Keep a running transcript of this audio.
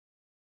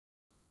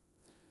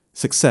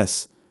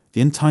Success,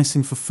 the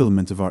enticing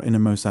fulfillment of our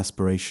innermost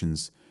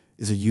aspirations,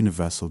 is a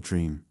universal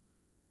dream.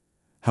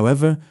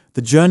 However,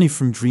 the journey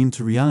from dream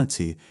to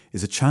reality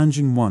is a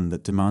challenging one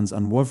that demands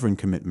unwavering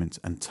commitment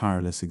and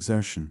tireless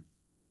exertion.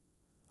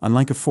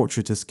 Unlike a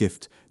fortuitous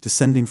gift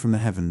descending from the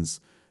heavens,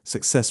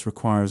 success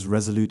requires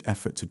resolute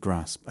effort to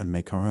grasp and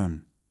make our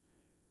own.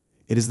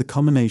 It is the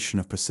culmination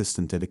of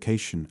persistent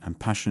dedication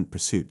and passionate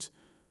pursuit,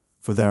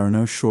 for there are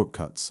no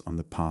shortcuts on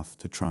the path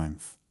to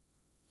triumph.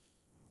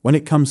 When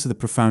it comes to the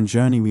profound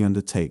journey we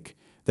undertake,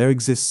 there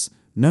exists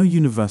no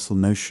universal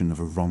notion of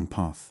a wrong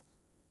path.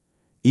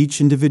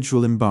 Each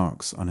individual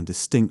embarks on a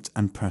distinct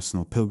and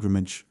personal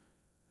pilgrimage,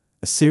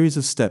 a series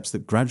of steps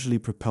that gradually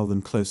propel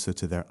them closer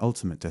to their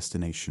ultimate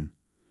destination.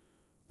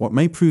 What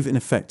may prove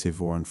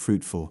ineffective or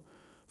unfruitful,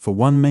 for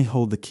one may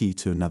hold the key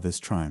to another's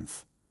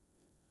triumph.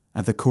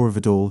 At the core of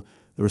it all,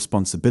 the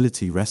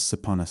responsibility rests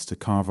upon us to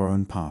carve our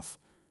own path,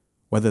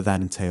 whether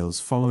that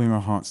entails following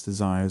our heart's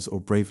desires or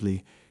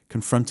bravely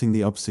confronting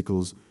the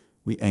obstacles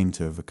we aim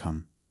to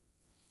overcome.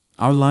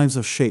 Our lives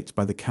are shaped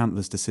by the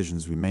countless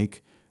decisions we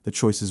make, the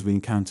choices we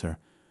encounter,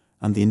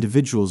 and the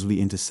individuals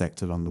we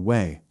intersect along the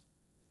way.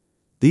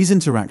 These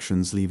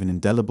interactions leave an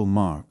indelible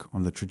mark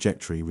on the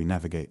trajectory we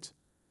navigate.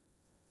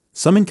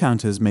 Some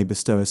encounters may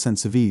bestow a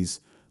sense of ease,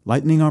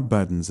 lightening our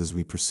burdens as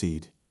we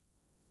proceed.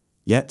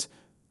 Yet,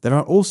 there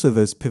are also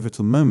those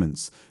pivotal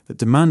moments that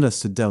demand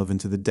us to delve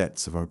into the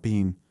depths of our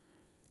being,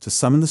 to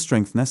summon the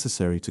strength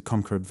necessary to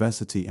conquer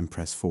adversity and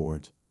press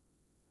forward.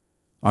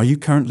 Are you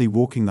currently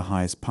walking the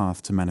highest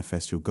path to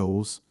manifest your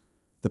goals?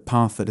 The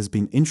path that has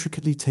been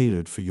intricately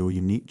tailored for your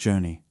unique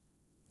journey.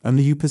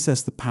 Only you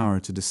possess the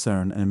power to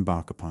discern and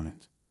embark upon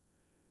it.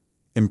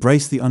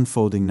 Embrace the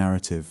unfolding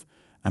narrative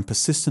and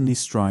persistently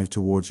strive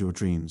towards your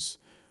dreams,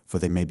 for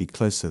they may be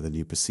closer than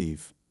you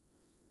perceive.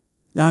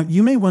 Now,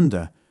 you may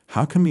wonder,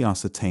 how can we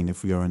ascertain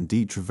if we are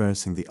indeed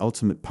traversing the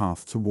ultimate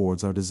path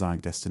towards our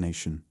desired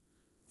destination?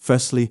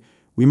 Firstly,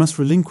 we must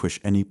relinquish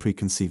any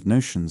preconceived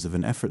notions of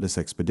an effortless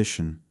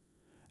expedition,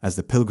 as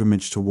the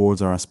pilgrimage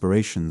towards our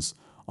aspirations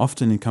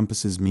often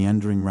encompasses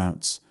meandering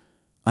routes,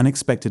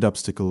 unexpected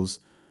obstacles,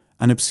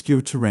 and obscure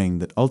terrain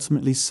that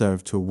ultimately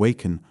serve to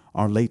awaken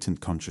our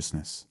latent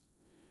consciousness.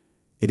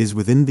 It is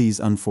within these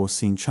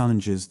unforeseen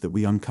challenges that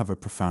we uncover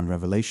profound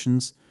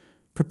revelations,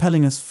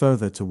 propelling us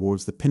further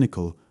towards the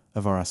pinnacle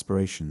of our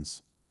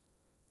aspirations.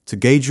 To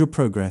gauge your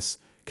progress,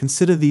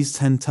 consider these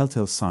 10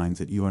 telltale signs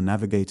that you are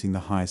navigating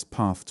the highest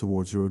path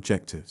towards your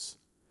objectives.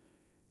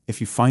 If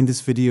you find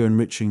this video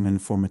enriching and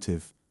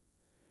informative,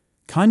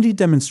 kindly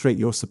demonstrate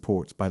your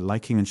support by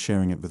liking and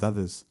sharing it with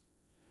others.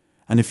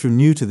 And if you're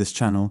new to this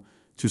channel,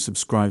 to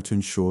subscribe to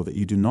ensure that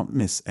you do not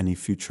miss any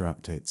future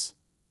updates.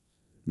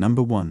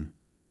 Number 1.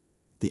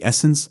 The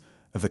essence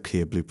of a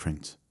clear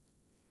blueprint.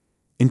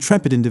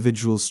 Intrepid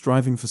individuals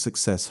striving for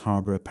success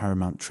harbor a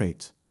paramount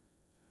trait: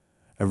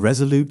 a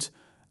resolute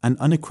and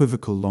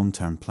unequivocal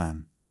long-term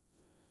plan.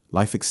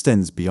 Life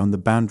extends beyond the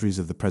boundaries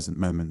of the present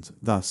moment.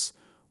 Thus,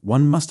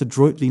 one must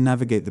adroitly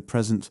navigate the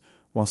present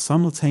while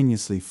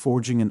simultaneously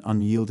forging an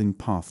unyielding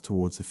path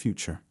towards the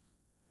future.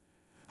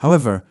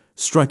 However,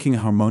 striking a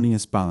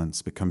harmonious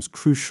balance becomes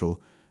crucial,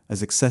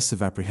 as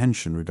excessive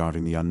apprehension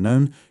regarding the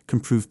unknown can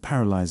prove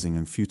paralyzing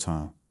and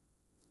futile.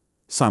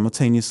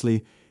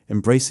 Simultaneously,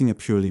 embracing a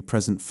purely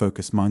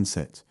present-focused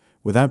mindset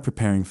without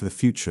preparing for the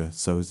future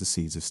sows the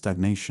seeds of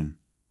stagnation.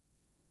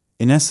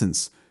 In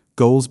essence,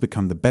 goals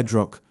become the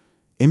bedrock,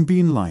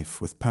 imbuing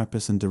life with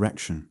purpose and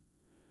direction.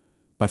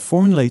 By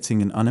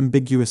formulating an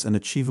unambiguous and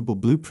achievable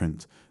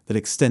blueprint that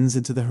extends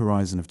into the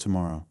horizon of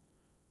tomorrow,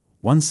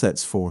 one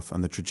sets forth on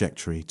the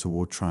trajectory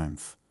toward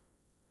triumph.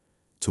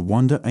 To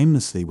wander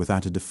aimlessly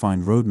without a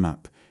defined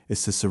roadmap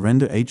is to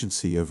surrender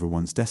agency over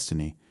one's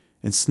destiny,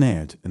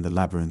 ensnared in the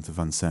labyrinth of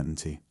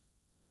uncertainty.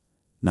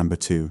 Number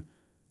 2.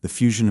 The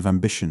fusion of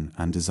ambition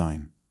and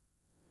design.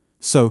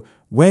 So,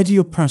 where do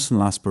your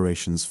personal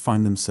aspirations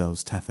find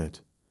themselves tethered?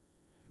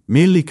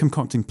 Merely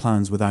concocting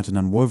plans without an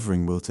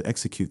unwavering will to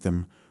execute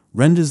them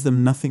renders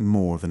them nothing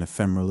more than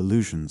ephemeral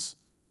illusions.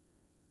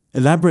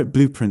 Elaborate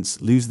blueprints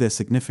lose their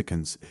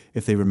significance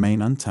if they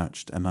remain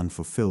untouched and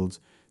unfulfilled,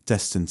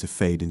 destined to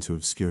fade into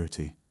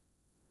obscurity.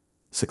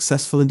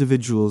 Successful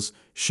individuals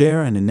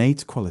share an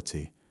innate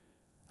quality,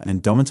 an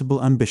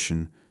indomitable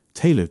ambition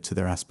tailored to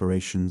their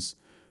aspirations,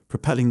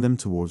 propelling them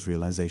towards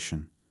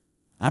realization.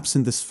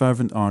 Absent this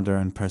fervent ardor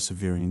and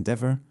persevering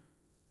endeavor,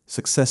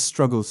 success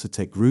struggles to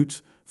take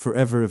root,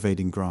 forever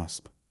evading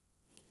grasp.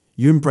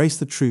 You embrace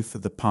the truth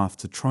that the path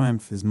to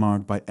triumph is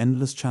marred by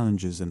endless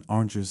challenges and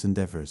arduous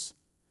endeavors.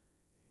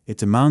 It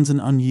demands an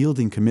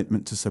unyielding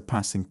commitment to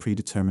surpassing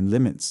predetermined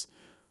limits,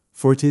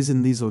 for it is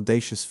in these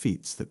audacious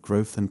feats that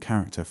growth and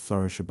character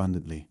flourish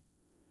abundantly.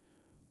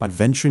 By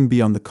venturing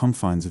beyond the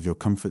confines of your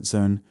comfort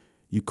zone,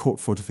 you court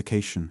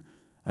fortification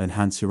and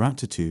enhance your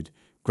aptitude,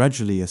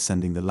 gradually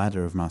ascending the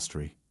ladder of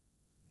mastery.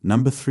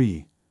 Number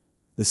 3.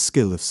 The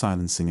skill of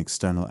silencing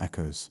external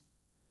echoes.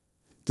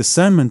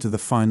 Discernment of the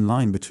fine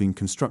line between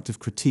constructive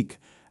critique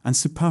and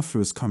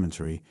superfluous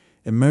commentary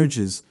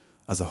emerges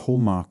as a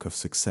hallmark of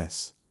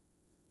success.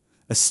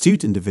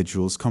 Astute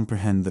individuals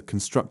comprehend that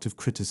constructive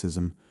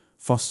criticism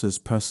fosters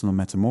personal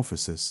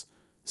metamorphosis,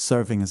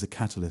 serving as a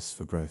catalyst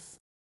for growth.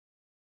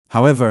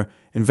 However,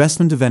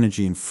 investment of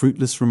energy in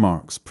fruitless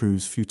remarks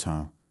proves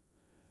futile.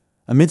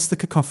 Amidst the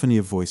cacophony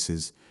of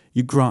voices,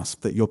 you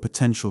grasp that your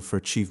potential for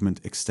achievement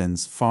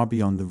extends far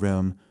beyond the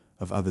realm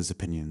of others'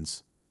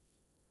 opinions.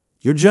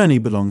 Your journey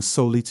belongs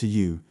solely to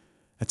you,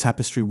 a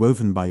tapestry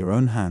woven by your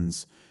own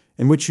hands,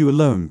 in which you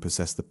alone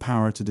possess the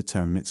power to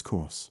determine its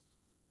course.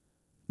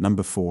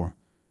 Number 4.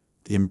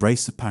 The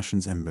embrace of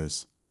passion's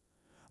embers.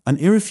 An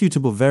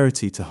irrefutable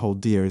verity to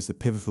hold dear is the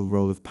pivotal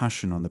role of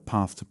passion on the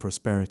path to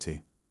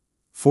prosperity.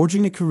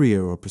 Forging a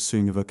career or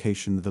pursuing a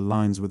vocation that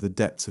aligns with the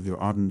depths of your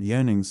ardent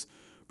yearnings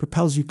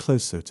propels you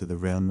closer to the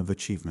realm of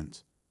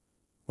achievement.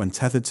 When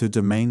tethered to a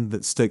domain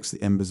that stokes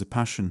the embers of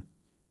passion,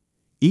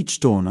 each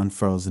dawn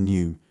unfurls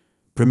anew,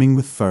 brimming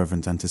with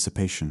fervent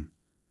anticipation.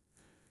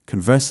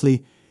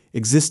 Conversely,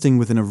 existing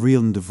within a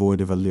realm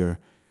devoid of allure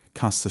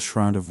casts a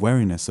shroud of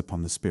weariness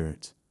upon the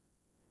spirit.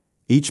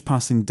 Each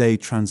passing day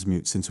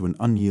transmutes into an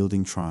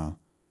unyielding trial,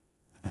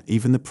 and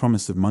even the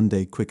promise of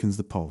Monday quickens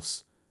the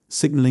pulse,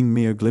 signaling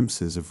mere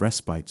glimpses of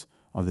respite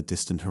on the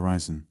distant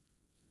horizon.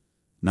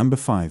 Number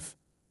 5.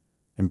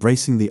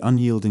 Embracing the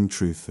unyielding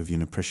truth of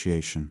human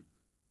appreciation.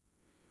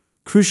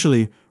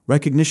 Crucially,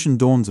 recognition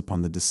dawns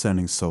upon the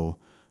discerning soul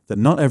that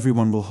not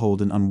everyone will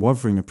hold an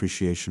unwavering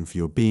appreciation for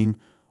your being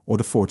or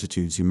the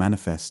fortitudes you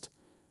manifest,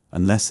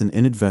 unless an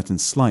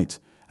inadvertent slight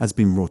has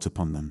been wrought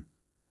upon them.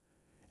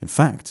 In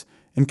fact,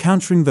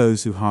 encountering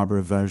those who harbor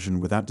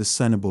aversion without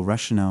discernible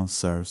rationale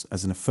serves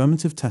as an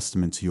affirmative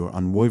testament to your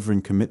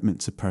unwavering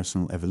commitment to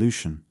personal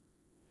evolution.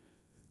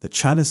 The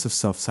chalice of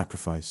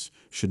self-sacrifice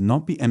should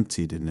not be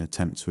emptied in an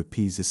attempt to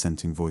appease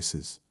dissenting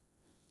voices.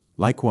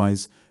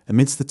 Likewise,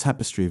 amidst the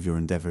tapestry of your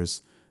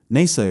endeavors,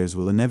 naysayers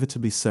will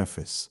inevitably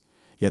surface,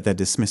 yet their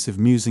dismissive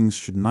musings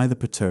should neither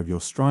perturb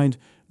your stride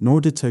nor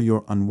deter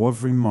your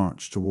unwavering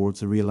march towards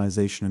the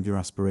realization of your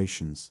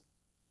aspirations.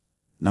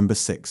 Number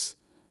 6.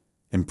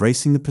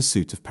 Embracing the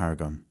pursuit of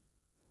paragon.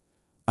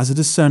 As a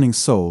discerning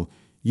soul,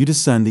 you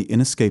discern the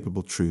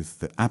inescapable truth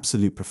that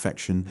absolute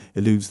perfection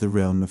eludes the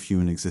realm of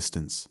human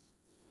existence.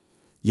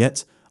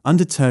 Yet,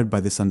 undeterred by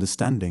this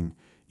understanding,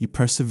 you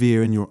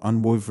persevere in your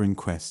unwavering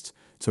quest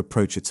to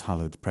approach its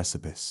hallowed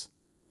precipice.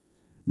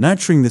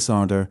 Nurturing this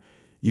ardor,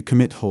 you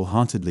commit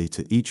wholeheartedly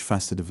to each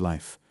facet of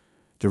life,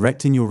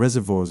 directing your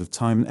reservoirs of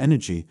time and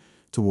energy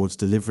towards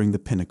delivering the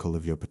pinnacle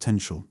of your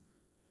potential.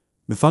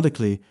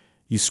 Methodically,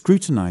 you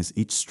scrutinize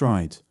each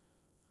stride,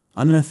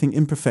 unearthing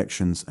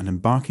imperfections and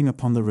embarking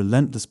upon the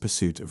relentless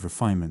pursuit of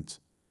refinement.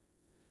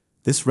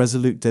 This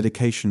resolute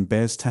dedication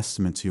bears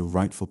testament to your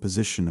rightful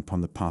position upon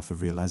the path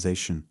of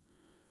realization,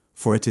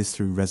 for it is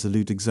through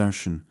resolute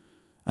exertion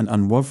and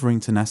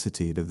unwavering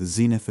tenacity that the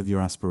zenith of your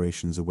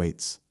aspirations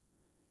awaits.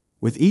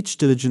 With each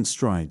diligent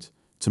stride,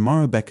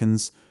 tomorrow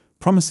beckons,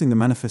 promising the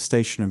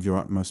manifestation of your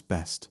utmost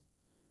best.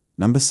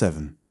 Number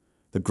 7.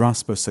 The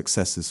grasp of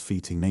success's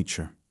fleeting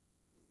nature.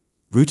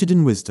 Rooted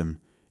in wisdom,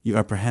 you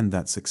apprehend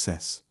that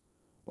success,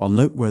 while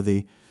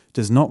noteworthy,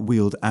 does not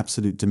wield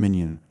absolute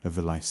dominion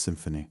over life's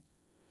symphony.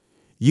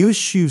 You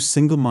eschew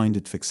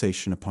single-minded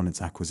fixation upon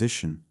its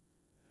acquisition,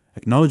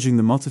 acknowledging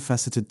the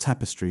multifaceted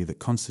tapestry that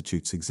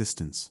constitutes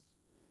existence.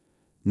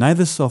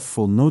 Neither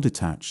slothful nor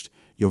detached,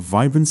 your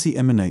vibrancy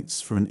emanates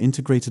from an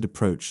integrated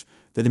approach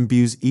that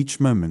imbues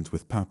each moment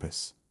with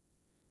purpose.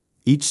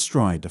 Each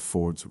stride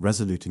affords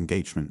resolute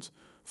engagement,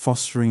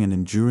 fostering an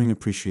enduring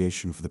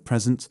appreciation for the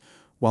present,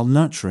 while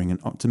nurturing an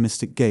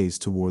optimistic gaze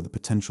toward the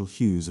potential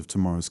hues of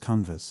tomorrow's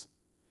canvas.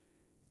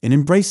 In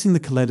embracing the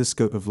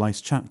kaleidoscope of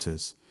life's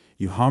chapters,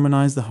 you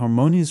harmonize the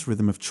harmonious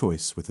rhythm of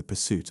choice with the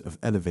pursuit of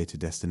elevated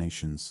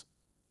destinations.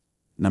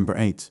 Number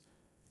 8.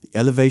 The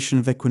elevation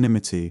of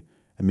equanimity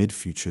amid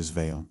future's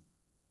veil.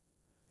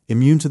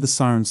 Immune to the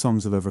siren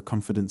songs of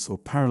overconfidence or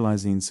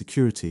paralyzing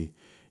insecurity,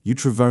 you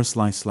traverse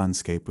life's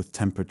landscape with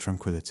tempered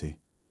tranquility.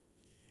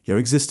 Your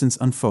existence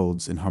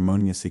unfolds in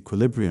harmonious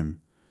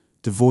equilibrium,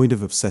 devoid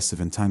of obsessive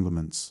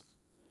entanglements.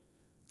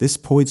 This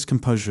poised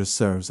composure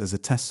serves as a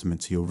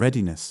testament to your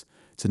readiness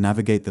to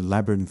navigate the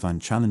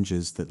labyrinthine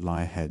challenges that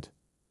lie ahead.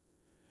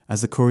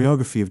 As the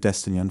choreography of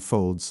destiny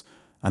unfolds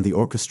and the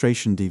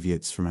orchestration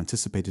deviates from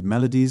anticipated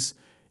melodies,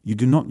 you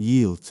do not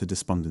yield to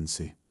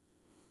despondency.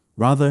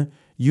 Rather,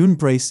 you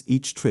embrace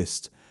each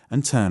twist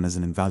and turn as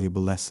an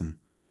invaluable lesson,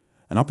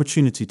 an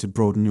opportunity to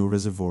broaden your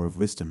reservoir of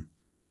wisdom.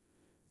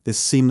 This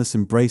seamless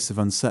embrace of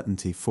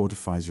uncertainty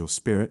fortifies your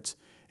spirit,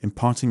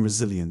 imparting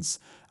resilience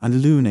and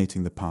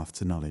illuminating the path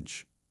to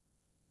knowledge.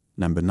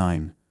 Number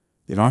 9.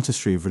 The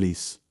artistry of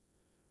release.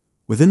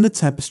 Within the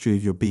tapestry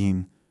of your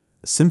being,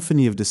 a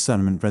symphony of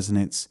discernment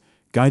resonates,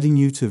 guiding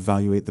you to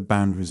evaluate the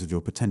boundaries of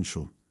your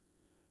potential.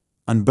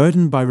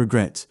 Unburdened by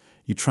regret,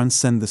 you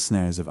transcend the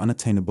snares of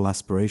unattainable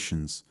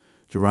aspirations,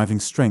 deriving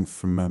strength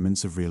from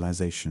moments of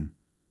realization.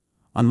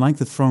 Unlike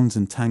the throngs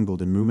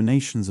entangled in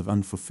ruminations of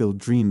unfulfilled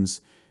dreams,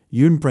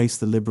 you embrace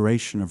the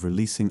liberation of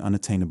releasing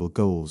unattainable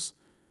goals,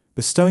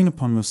 bestowing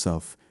upon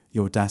yourself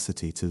the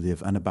audacity to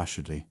live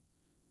unabashedly.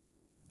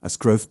 As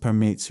growth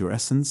permeates your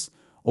essence,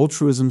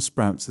 altruism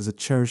sprouts as a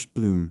cherished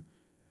bloom,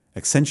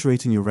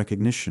 accentuating your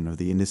recognition of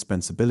the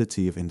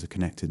indispensability of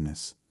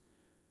interconnectedness.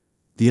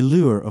 The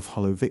allure of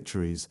hollow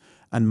victories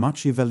and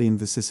Machiavellian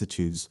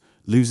vicissitudes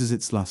loses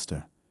its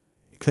luster,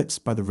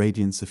 eclipsed by the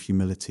radiance of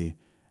humility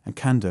and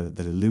candor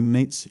that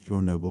illuminates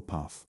your noble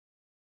path.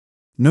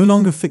 No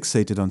longer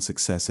fixated on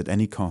success at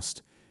any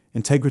cost,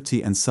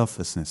 integrity and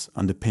selflessness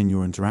underpin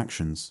your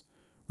interactions,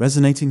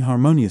 resonating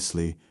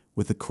harmoniously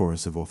with the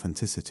chorus of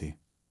authenticity.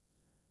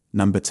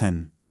 Number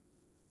 10.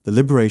 The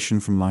liberation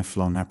from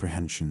lifelong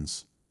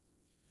apprehensions.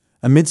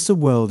 Amidst a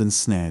world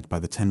ensnared by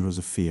the tendrils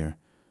of fear,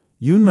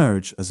 you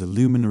emerge as a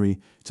luminary,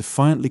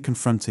 defiantly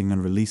confronting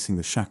and releasing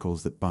the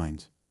shackles that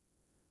bind.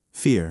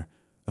 Fear,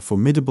 a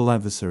formidable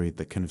adversary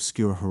that can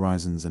obscure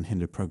horizons and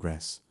hinder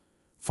progress,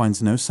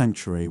 finds no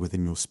sanctuary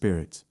within your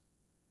spirit.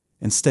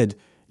 Instead,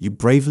 you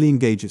bravely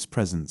engage its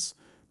presence,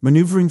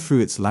 maneuvering through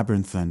its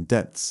labyrinthine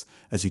depths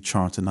as you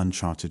chart an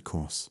uncharted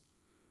course.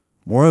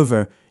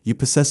 Moreover, you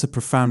possess a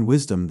profound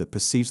wisdom that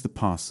perceives the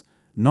past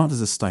not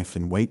as a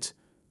stifling weight,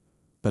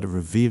 but a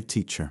revered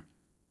teacher.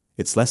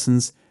 Its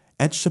lessons,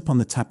 etched upon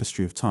the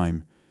tapestry of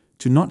time,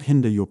 do not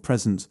hinder your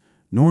present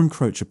nor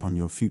encroach upon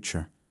your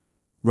future.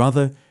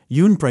 Rather,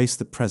 you embrace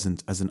the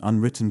present as an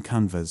unwritten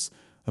canvas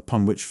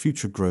upon which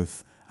future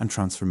growth and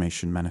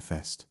transformation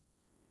manifest.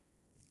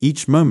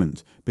 Each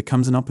moment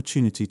becomes an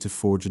opportunity to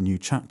forge a new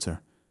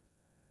chapter,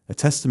 a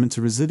testament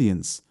to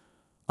resilience,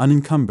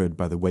 unencumbered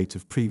by the weight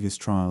of previous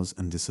trials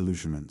and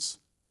disillusionments.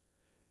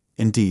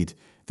 Indeed,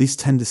 these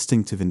 10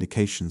 distinctive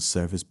indications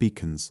serve as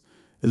beacons,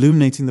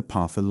 illuminating the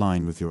path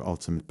aligned with your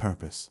ultimate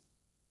purpose.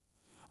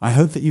 I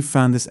hope that you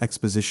found this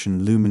exposition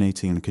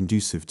illuminating and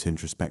conducive to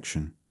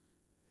introspection.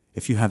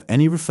 If you have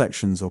any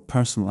reflections or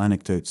personal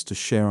anecdotes to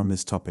share on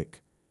this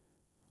topic,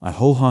 I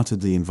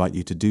wholeheartedly invite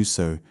you to do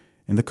so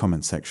in the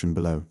comment section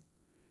below.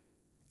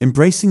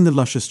 Embracing the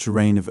luscious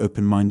terrain of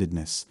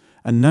open-mindedness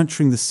and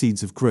nurturing the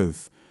seeds of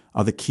growth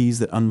are the keys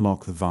that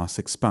unlock the vast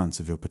expanse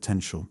of your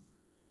potential.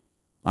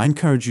 I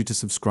encourage you to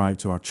subscribe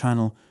to our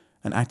channel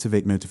and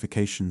activate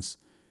notifications,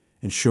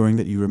 ensuring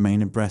that you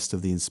remain abreast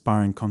of the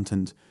inspiring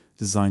content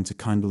designed to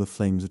kindle the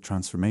flames of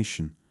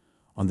transformation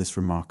on this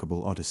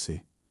remarkable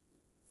odyssey.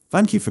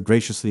 Thank you for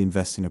graciously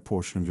investing a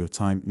portion of your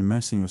time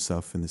immersing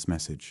yourself in this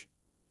message.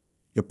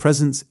 Your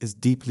presence is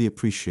deeply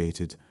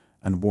appreciated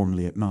and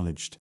warmly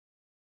acknowledged.